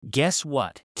Guess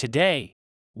what? Today,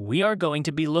 we are going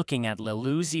to be looking at Lil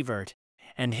Uzi Vert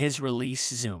and his release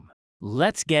Zoom.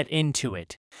 Let's get into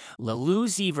it. Lil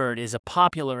Uzi Vert is a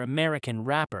popular American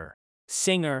rapper,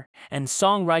 singer, and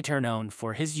songwriter known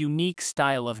for his unique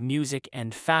style of music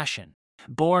and fashion.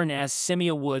 Born as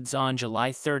Simia Woods on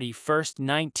July 31,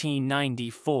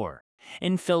 1994,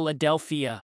 in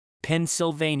Philadelphia,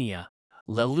 Pennsylvania,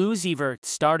 Lil Uzi Vert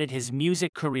started his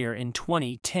music career in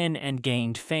 2010 and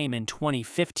gained fame in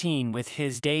 2015 with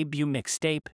his debut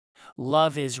mixtape,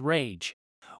 Love is Rage.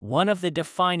 One of the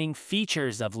defining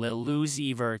features of Lil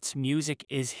Uzi Vert's music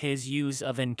is his use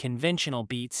of unconventional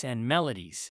beats and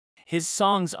melodies. His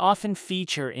songs often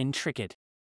feature intricate,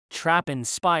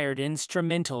 trap-inspired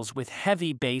instrumentals with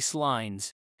heavy bass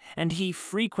lines, and he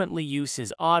frequently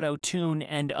uses auto-tune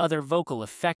and other vocal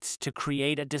effects to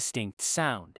create a distinct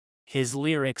sound. His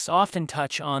lyrics often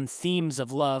touch on themes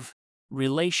of love,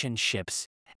 relationships,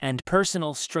 and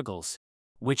personal struggles,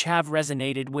 which have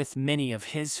resonated with many of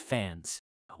his fans.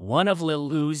 One of Lil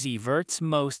Uzi Vert's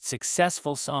most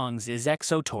successful songs is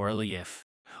Exotorlief,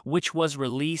 which was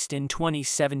released in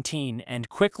 2017 and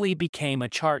quickly became a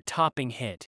chart-topping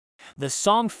hit. The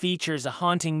song features a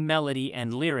haunting melody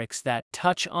and lyrics that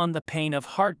touch on the pain of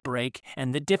heartbreak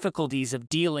and the difficulties of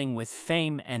dealing with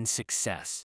fame and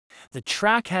success. The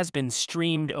track has been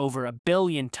streamed over 1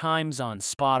 billion times on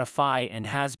Spotify and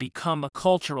has become a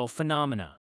cultural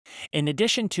phenomenon. In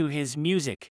addition to his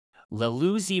music, Lil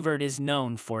Uzi Vert is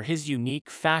known for his unique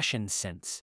fashion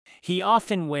sense. He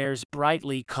often wears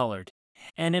brightly colored,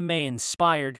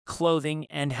 anime-inspired clothing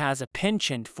and has a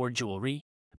penchant for jewelry,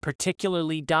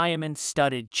 particularly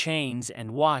diamond-studded chains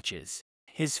and watches.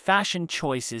 His fashion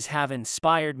choices have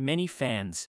inspired many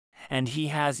fans, and he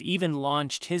has even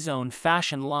launched his own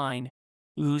fashion line,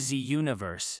 Uzi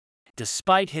Universe.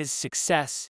 Despite his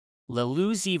success, Lil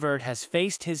Uzi Vert has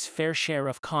faced his fair share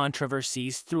of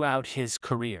controversies throughout his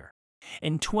career.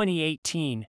 In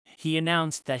 2018, he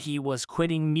announced that he was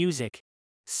quitting music,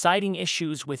 citing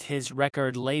issues with his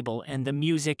record label and the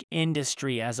music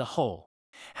industry as a whole.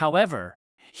 However,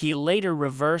 he later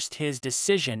reversed his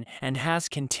decision and has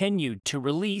continued to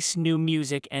release new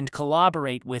music and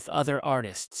collaborate with other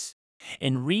artists.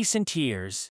 In recent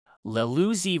years, Lil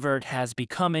Uzi Vert has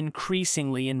become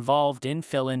increasingly involved in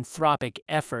philanthropic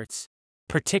efforts,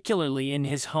 particularly in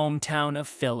his hometown of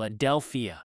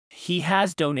Philadelphia. He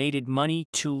has donated money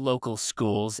to local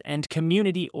schools and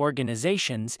community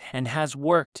organizations and has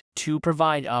worked to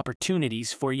provide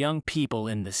opportunities for young people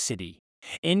in the city.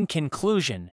 In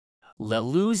conclusion,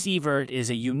 Lil Uzi Vert is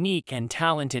a unique and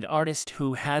talented artist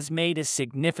who has made a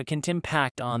significant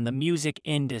impact on the music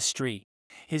industry.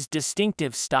 His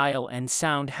distinctive style and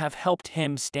sound have helped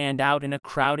him stand out in a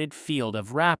crowded field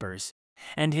of rappers,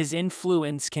 and his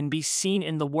influence can be seen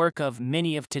in the work of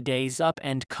many of today's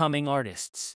up-and-coming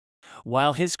artists.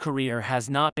 While his career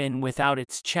has not been without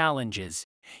its challenges,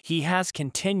 he has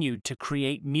continued to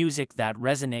create music that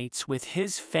resonates with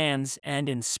his fans and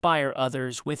inspire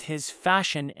others with his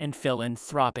fashion and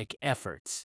philanthropic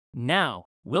efforts. Now,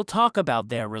 we'll talk about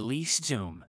their release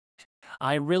Zoom.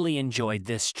 I really enjoyed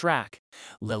this track.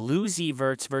 Lil Uzi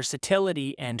Vert's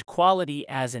versatility and quality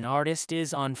as an artist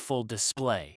is on full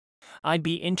display. I'd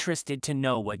be interested to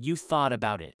know what you thought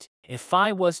about it. If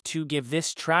I was to give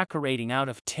this track a rating out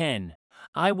of 10,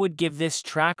 I would give this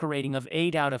track a rating of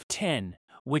 8 out of 10.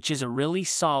 Which is a really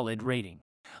solid rating.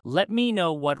 Let me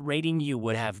know what rating you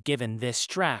would have given this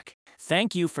track.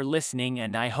 Thank you for listening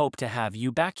and I hope to have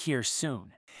you back here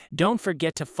soon. Don't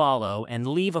forget to follow and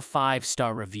leave a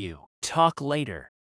 5-star review. Talk later.